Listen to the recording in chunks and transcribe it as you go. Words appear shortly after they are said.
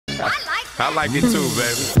I like it too,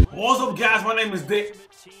 baby. What's up, guys? My name is Dick.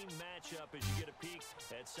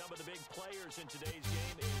 Some of the big players in today's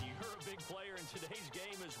game, and you're a big player in today's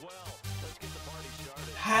game as well. Let's get the party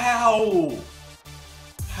started.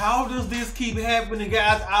 How does this keep happening,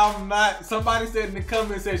 guys? I'm not. Somebody said in the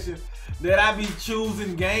comment section that I be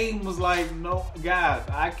choosing games like, no, guys,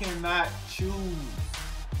 I cannot choose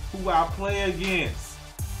who I play against.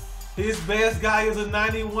 His best guy is a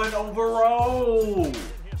 91 overall.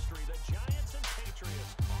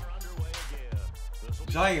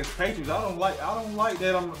 Giants, Patriots. I don't like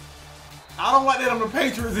that I'm the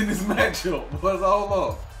Patriots in this matchup. But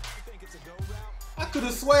hold up. I could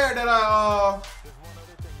have swear that I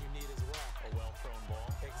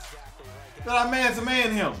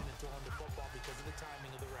man-to-man him.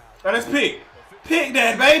 That is pick. Pick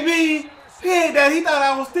that, baby. Pick that. He thought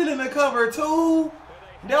I was still in the cover too.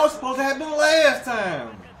 That was supposed to happen last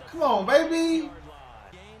time. Come on, baby.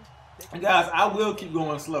 And guys, I will keep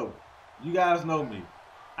going slow. You guys know me.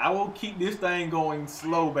 I will keep this thing going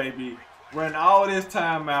slow, baby. Run all this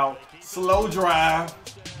time out. Slow drive,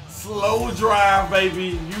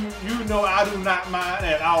 baby. You know I do not mind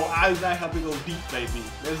at all. I do not have to go deep, baby.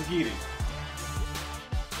 Let's get it.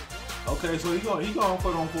 Okay, so he going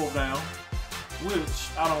for it on 4th down,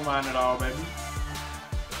 which I don't mind at all, baby.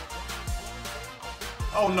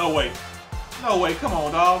 Oh, no way. No way. Come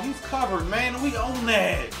on, dog. He's covered, man. We own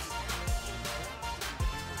that.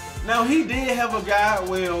 Now he did have a guy.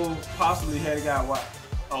 Well, possibly had a guy. What?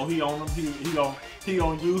 Oh, he on him. He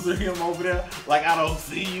gonna use him over there. Like I don't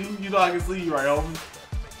see you. You know I can see you, right, homie?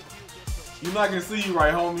 You know I can see you,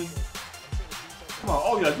 right, homie? Come on.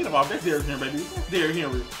 Oh yeah, get him off. That's Daryus Henry, baby. That's Daryus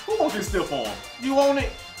Henry. Who wants this stiff arm? You want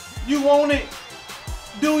it? You want it?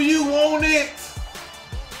 Do you want it?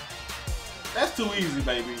 That's too easy,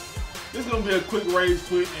 baby. This is gonna be a quick rage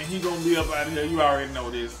quit, and he gonna be up out of here. You already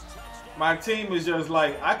know this. My team is just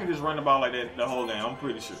like, I can just run the ball like that the whole game. I'm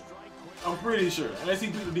pretty sure. I'm pretty sure. Unless he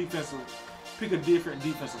pick a different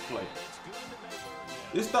defensive play.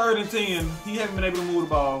 It's 3rd and 10. He hasn't been able to move the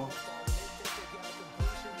ball.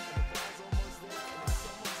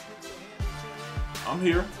 I'm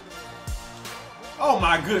here. Oh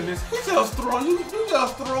my goodness. He just throwing. You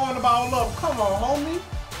just throwing the ball up. Come on, homie.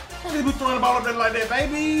 Can't just be throwing the ball up there like that,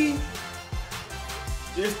 baby.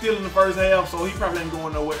 It's still in the first half, so he probably ain't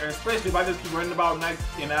going nowhere. Especially if I just keep running the ball nice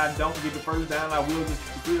and I don't get the first down, I will just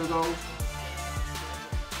get the field goal.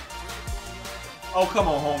 Oh, come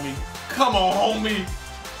on, homie. Come on, homie.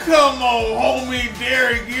 Come on, homie.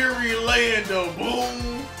 Derek Geary laying the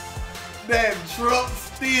boom. That truck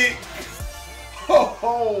stick.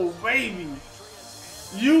 Oh, baby.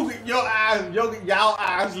 Y'all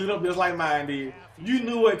eyes lit up just like mine did. You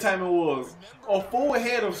knew what time it was. A full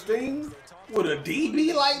head of steam. With a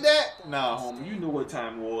DB like that? Nah, homie, you knew what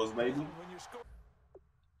time it was, baby.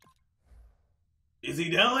 Is he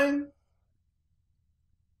done?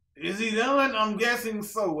 Is he done? I'm guessing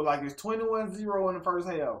so. Like it's 21-0 in the first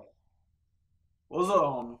half. What's up,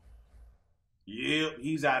 homie? Yep,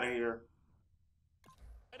 he's out of here.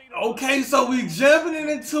 Okay, so we jumping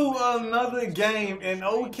into another game, and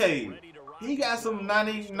okay, he got some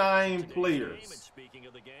 99 players.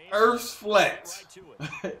 Earth's flat.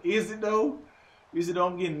 Is it though? Is it though?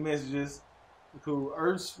 I'm getting messages. Cool.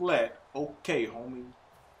 Earth's flat. Okay, homie.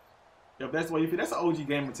 Yep, that's what you feel. That's an OG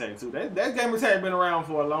gamer tag too. That gamer tag been around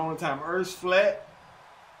for a long time. Earth's flat.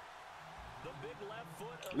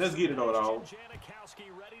 Let's get it though, dog.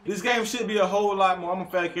 This game should be a whole lot more. I'm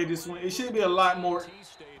gonna fabricate this one. It should be a lot more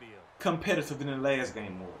competitive than the last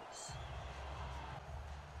game was.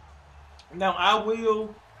 Now I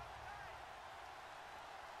will.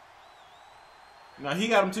 Now he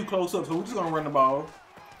got him too close up, so we're just gonna run the ball.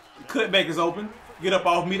 Cutback is open. Get up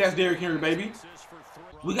off me. That's Derrick Henry, baby.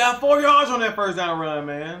 We got 4 yards on that first down run,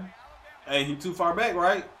 man. Hey, he too far back,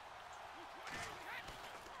 right?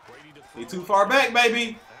 He too far back,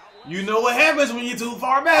 baby. You know what happens when you're too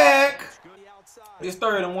far back. It's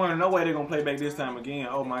 3rd and 1. No way they're gonna play back this time again.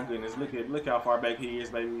 Oh my goodness. Look how far back he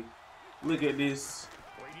is, baby. Look at this.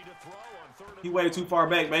 He way too far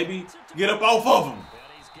back, baby. Get up off of him.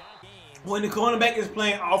 When the cornerback is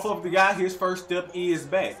playing off of the guy, his first step is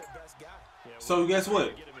back. So guess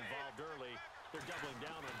what?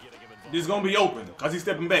 This is gonna be open because he's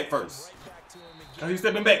stepping back first.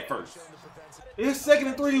 It's 2nd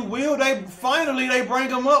and 3. Will they finally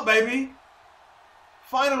bring him up, baby?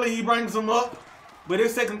 Finally he brings him up. But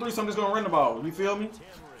it's 2nd and 3, so I'm just gonna run the ball. You feel me?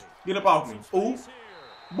 Get up off me. Ooh.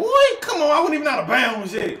 Boy, come on, I wasn't even out of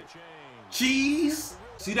bounds yet. Cheese.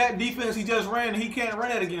 See that defense he just ran? He can't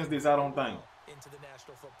run it against this, I don't think.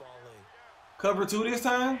 Cover 2 this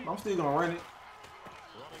time. I'm still gonna run it.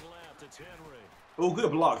 Oh,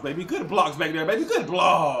 good blocks, baby. Good blocks back there, baby. Good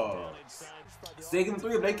blocks. 2nd and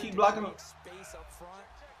 3 if they keep blocking them.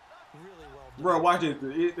 Bro, watch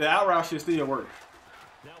it. The out route should still work.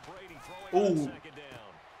 Ooh.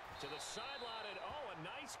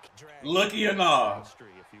 Lucky or nah.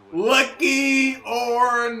 Lucky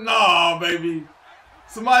or nah, baby.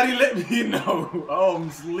 Somebody let me know. Oh, I'm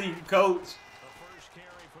asleep, coach.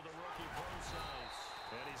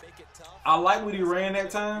 I like what he ran that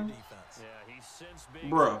time.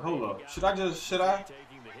 Bruh, hold up. Should I?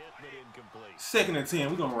 2nd and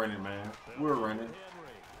 10. We're going to run it, man. We're running.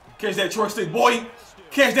 Catch that truck stick, boy.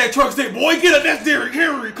 Catch that truck stick, boy. Get up. That's Derrick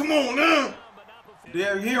Henry. Come on, now.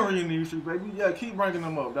 Derrick Henry in these streets, baby. Yeah, keep ranking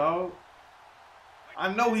them up, dog.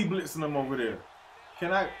 I know he blitzing them over there. Do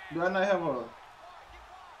I not have a...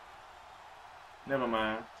 Never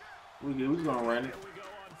mind. We good. We're just going to run it.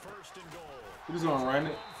 We're just going to run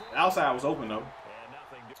it. The outside was open, though.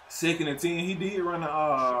 2nd and 10. He did run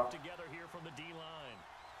a...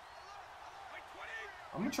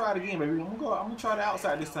 I'm going to try it again, baby. I'm going to try the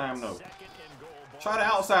outside this time, though. Try the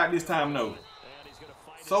outside this time, though.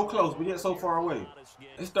 So close, but yet so far away.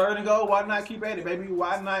 It's 3rd and goal. Why not keep at it, baby?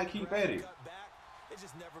 Why not keep at it?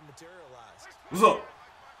 What's up? All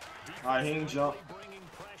right, he ain't jump.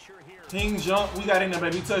 He ain't jump. We got in there,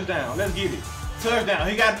 baby. Touchdown. Let's get it. Touchdown.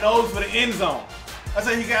 He got a nose for the end zone. I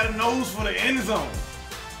say he got a nose for the end zone.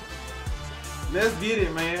 Let's get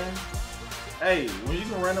it, man. Hey, when you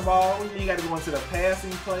can run the ball, you ain't got to go into the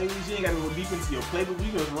passing plays. You ain't got to go deep into your playbook.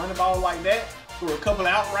 You just run the ball like that for a couple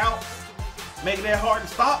of out routes. Make that hard to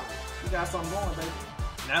stop. You got something going, baby.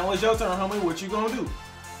 Now it's your turn, homie. What you gonna do?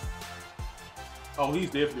 Oh,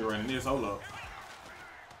 he's definitely running this. Hold up.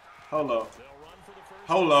 Hold up.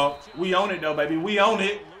 Hold up. We own it, though, baby. We own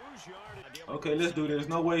it. Okay, let's do this.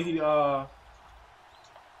 No way he, I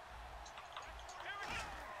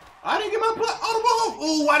didn't get my butt on the ball.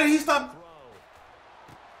 Ooh, why did he stop?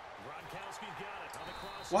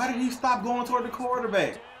 Why did he stop going toward the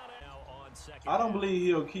quarterback? I don't believe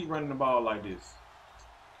he'll keep running the ball like this.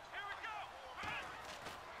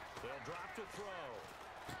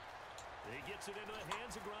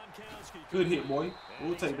 Good hit, boy.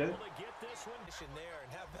 We'll take that.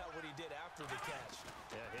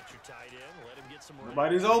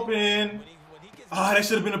 Nobody's open. Ah, that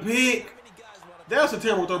should have been a pick. That was a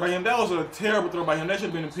terrible throw by him. That was a terrible throw by him. That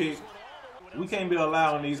should have been a pick. We can't be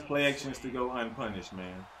allowing these play actions to go unpunished,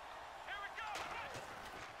 man.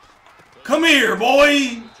 Come here,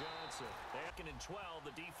 boy.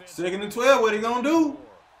 2nd and 12. What are you gonna do?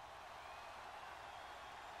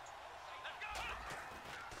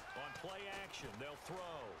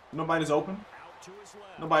 Nobody's open.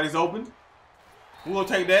 Nobody's open. We'll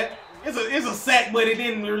take that. It's a sack, but it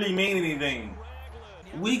didn't really mean anything.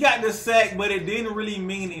 We got the sack, but it didn't really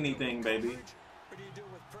mean anything, baby.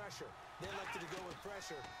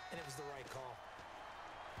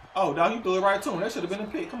 Oh, dog, you threw it right to him. That should have been a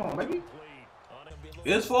pick. Come on, baby.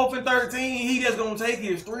 It's 4th and 13. He just gonna take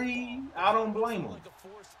his 3. I don't blame him.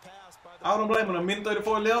 I don't blame him. A minute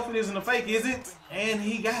 34 left. It isn't a fake, is it? And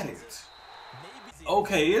he got it.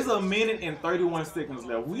 Okay, it's a minute and 31 seconds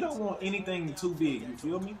left. We don't want anything too big. You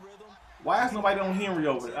feel me? Why is nobody on Henry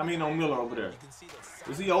over there? I mean, on Miller over there.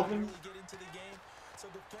 Is he open?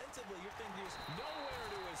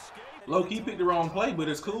 Low-key picked the wrong play, but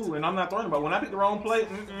it's cool, and I'm not throwing the ball. When I pick the wrong play,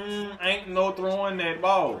 ain't no throwing that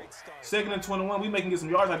ball. 2nd and 21, we making get some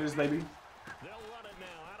yards out of this, baby.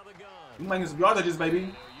 We making some yards out of this,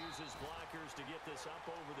 baby.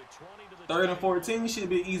 3rd and 14 should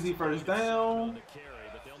be easy first down.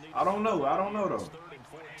 I don't know. I don't know, though.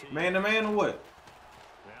 Man to man or what?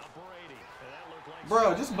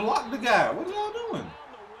 Bro, just block the guy. What are y'all doing?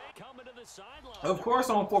 Of course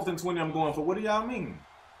on 4th and 20 I'm going for. What do y'all mean?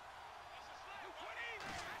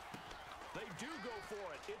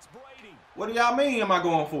 What do y'all mean am I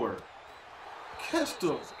going for it? Catch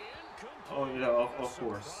the... Oh, yeah, of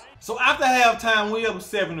course. So after halftime, we up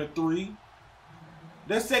 7-3.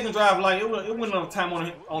 That second drive, like, it wasn't enough time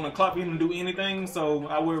on the clock for him to do anything, so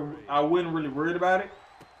I wasn't really worried about it.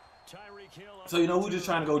 So, you know, we're just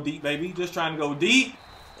trying to go deep, baby. Just trying to go deep.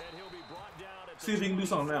 See if we can do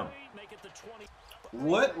something now.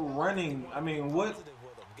 What running, I mean, what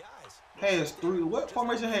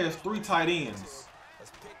formation has 3 tight ends?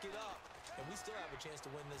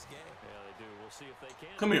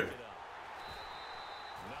 Come here.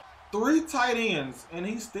 3 tight ends, and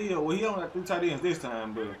he still, well, he only got 3 tight ends this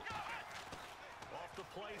time, but. Off the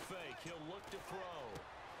play fake, he'll look to throw.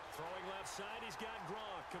 Throwing left side, he's got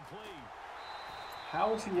Gronk complete.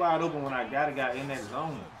 How is he wide open when I got a guy in that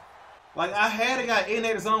zone? Like, I had a guy in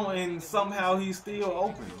that zone and somehow he's still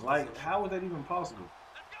open. Like, how is that even possible?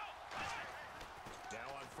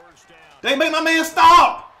 They make my man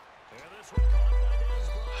stop!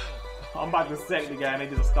 I'm about to sack the guy and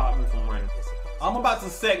they just stop me from running. I'm about to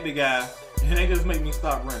sack the guy and they just make me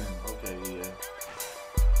stop running. Okay, yeah.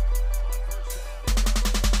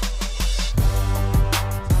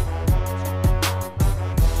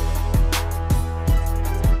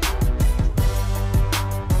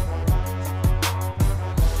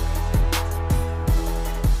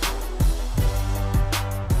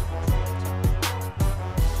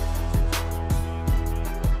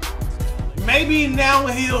 Maybe now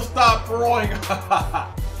he'll stop throwing.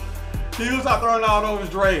 He'll stop throwing all those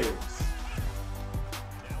dreads.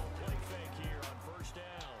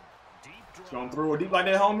 Gonna throw it deep like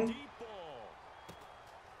that, homie.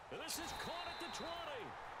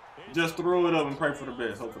 Just throw it up and pray for the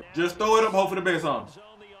best. Hopefully. Just throw it up, hope for the best, huh?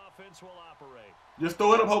 Just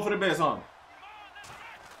throw it up, hope for the best, huh?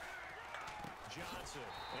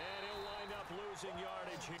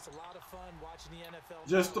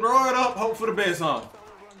 Just throw it up, hope for the best, huh?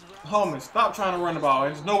 Homie, stop trying to run the ball.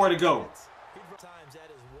 There's nowhere to go.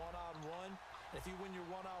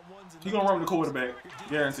 He's gonna run with the quarterback,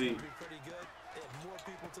 guaranteed.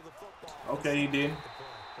 Okay, he didn't.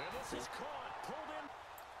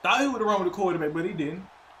 Thought he would have run with the quarterback, but he didn't.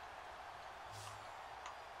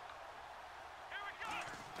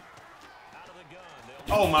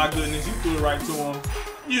 Oh my goodness, you threw it right to him.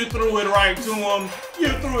 You threw it right to him. You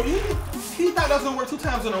threw it. He thought that was gonna work 2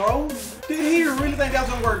 times in a row. Did he really think that was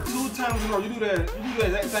gonna work 2 times in a row? You do the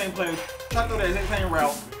exact same play, try to throw that exact same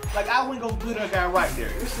route. Like, I wasn't gonna put that guy right there.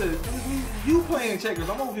 It's you playing checkers.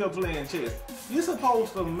 I'm over here playing chess. You're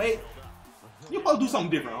supposed to do something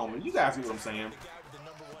different, homie. You guys see what I'm saying?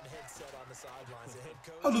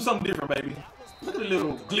 I'll do something different, baby. Look at the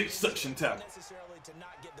little glitch suction tap.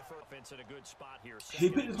 He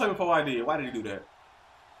picked this play before I did. Why did he do that?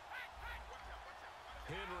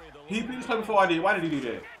 He picked this play before I did. Why did he do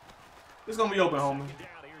that? It's gonna be open, homie.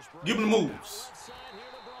 Give him the moves.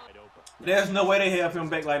 There's no way they have him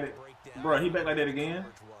back like that. Bro, he back like that again.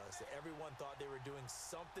 Everyone thought they were doing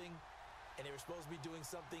something, and they were supposed to be doing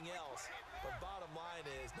something else. But bottom line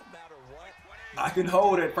is, no matter what, I can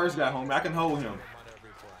hold that first guy, homie. I can hold him.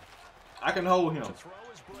 I can hold him.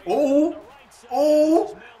 Oh,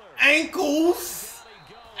 oh, ankles,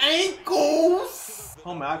 ankles.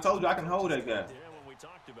 Homie, I told you I can hold that guy.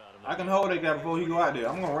 I can hold that guy before he go out there.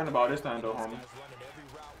 I'm gonna run the ball this time, though, homie.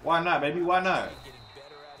 Why not, baby? Why not?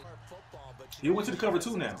 He went to the cover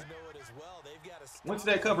 2 now. Went to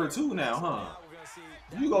that cover 2 now, huh?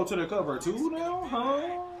 You go to the cover 2 now,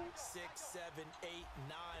 huh? 6, 7, 8,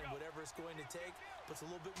 9, whatever it's going to take, puts a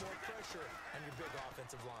little bit more pressure on your big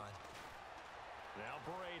offensive line. Now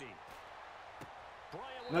Brady.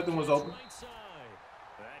 Nothing was open.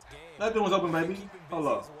 Nothing was open, baby. Hold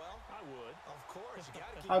up.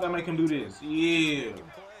 How'd that make him do this? Yeah.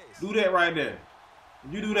 Do that right there.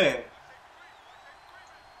 You do that.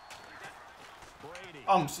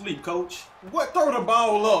 I'm asleep, coach. What? Throw the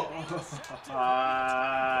ball up.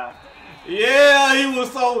 Yeah, he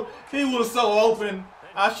was so open.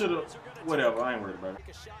 I should have. Whatever. I ain't worried about it.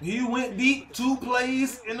 He went deep 2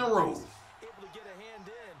 plays in a row.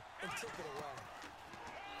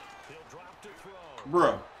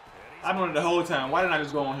 Bruh, I've known it the whole time. Why didn't I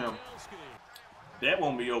just go on him? That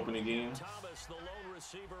won't be open again. Thomas, the lone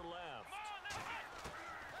receiver left.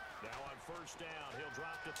 Now on first down, he'll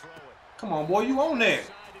drop to throw it. Come on, boy, you on that.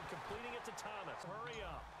 Completing it to Thomas. Hurry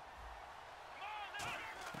up.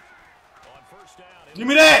 On first down, give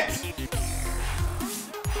me that.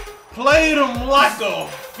 Played him like a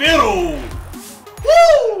fiddle.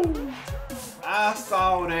 Woo! I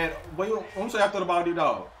saw that. Wait, I'm saying after the ball, deep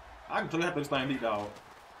dog. I can tell you after this thing, deep dog.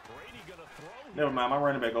 Never mind, my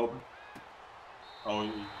running back open. Oh,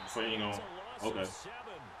 so you ain't gonna. Okay.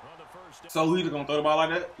 So he's just gonna throw the ball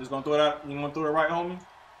like that? Just gonna throw it out? You gonna throw it right, homie?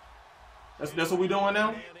 That's what we doing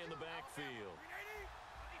now?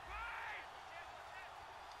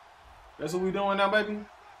 That's what we doing now, baby?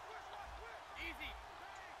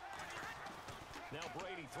 Now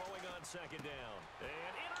Brady throwing on second down.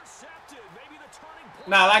 And intercepted. Maybe the turning point.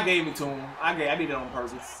 Nah, I gave it to him. I did it on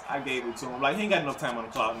purpose. I gave it to him. Like, he ain't got enough time on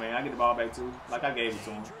the clock, man. I get the ball back too. Like, I gave it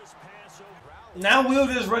to him. Now we'll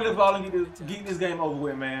just run the ball and get this game over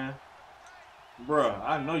with, man. Bruh,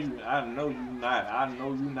 I know you not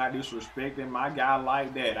disrespecting my guy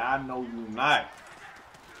like that. I know you not.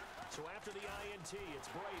 So after the INT, it's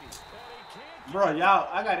Brady. Bruh, y'all,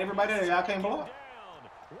 I got everybody there. Y'all can't block.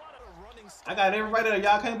 I got everybody there.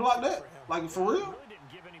 Y'all can't block that. Like, for real?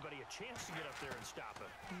 chance to get up there and stop him.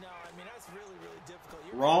 No, I mean, that's really, really difficult.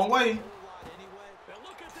 You're Wrong way. Anyway. And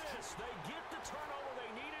look at this. They get the turnover they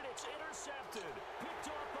needed. It's intercepted. Picked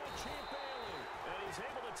off by Champ Bailey. And he's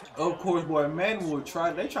able to take Of course, boy, Madden will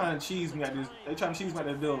try. They trying to cheese me out this. They trying to cheese me out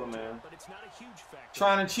this dub, man. But it's not a huge factor.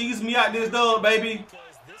 Trying to cheese me out this dub, baby.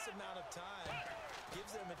 Because this amount of time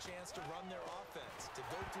gives them a chance to run their offense, to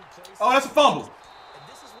go through places. Oh, that's a fumble. And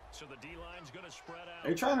this is So the D-line's going to spread out.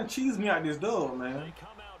 They trying to cheese me out this dub, man. They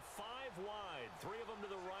come out 5 wide. 3 of them to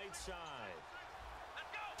the right side.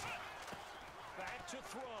 Back to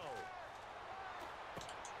throw.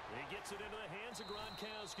 He gets it into the hands of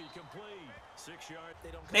Gronkowski. Complete. 6 yards.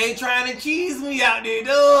 They trying to cheese me out this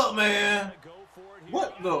dub, man. Go for it.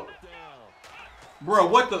 What the? Bro,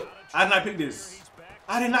 what the? I did not pick this.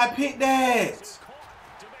 I did not pick that.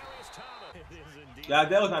 Yeah,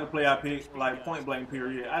 that was not the play I picked, like point blank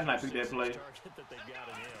period. I did not pick that play. They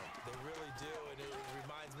really do, and it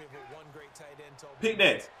reminds me of what one great tight end told me. Pick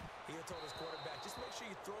that. He told his quarterback, just make sure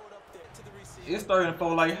you throw it up there to the receiver. It's 3rd and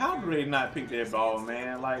 4. Like, how do they not pick that ball,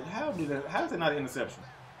 man? Like, how is it not an interception?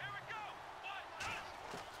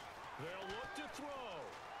 They'll look to throw.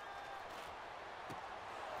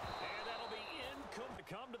 And that'll be incomplete.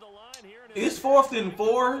 Come to the line here. It's 4th and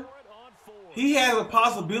 4. He has a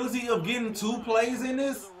possibility of getting 2 plays in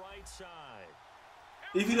this.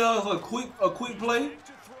 If he does a quick play.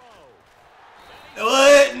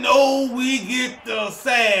 What? No, we get the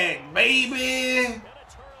sack, baby.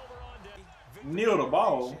 Kneel the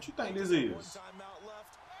ball. What you think this is?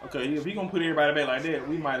 Okay, if he gonna put everybody back like that,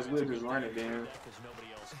 we might as well just run it, then.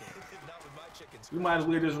 We might as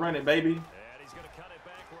well just run it, baby.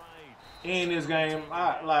 In this game,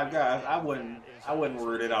 guys, I wasn't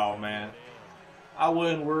worried at all, man. I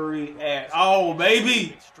wasn't worried at all,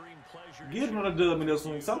 baby. Give him the dub in this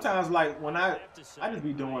one. Sometimes, like, when I just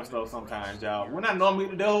be doing stuff sometimes, y'all. When I normally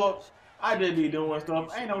get the dub, I just be doing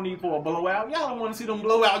stuff. Ain't no need for a blowout. Y'all don't want to see them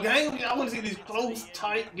blowout games. Y'all want to see these close,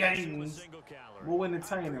 tight games. More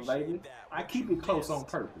entertaining, baby. I keep it close on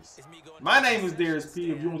purpose. My name is Daryus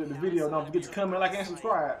P. If you enjoyed the video, don't forget to comment, like, and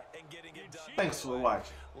subscribe. Thanks for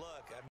watching.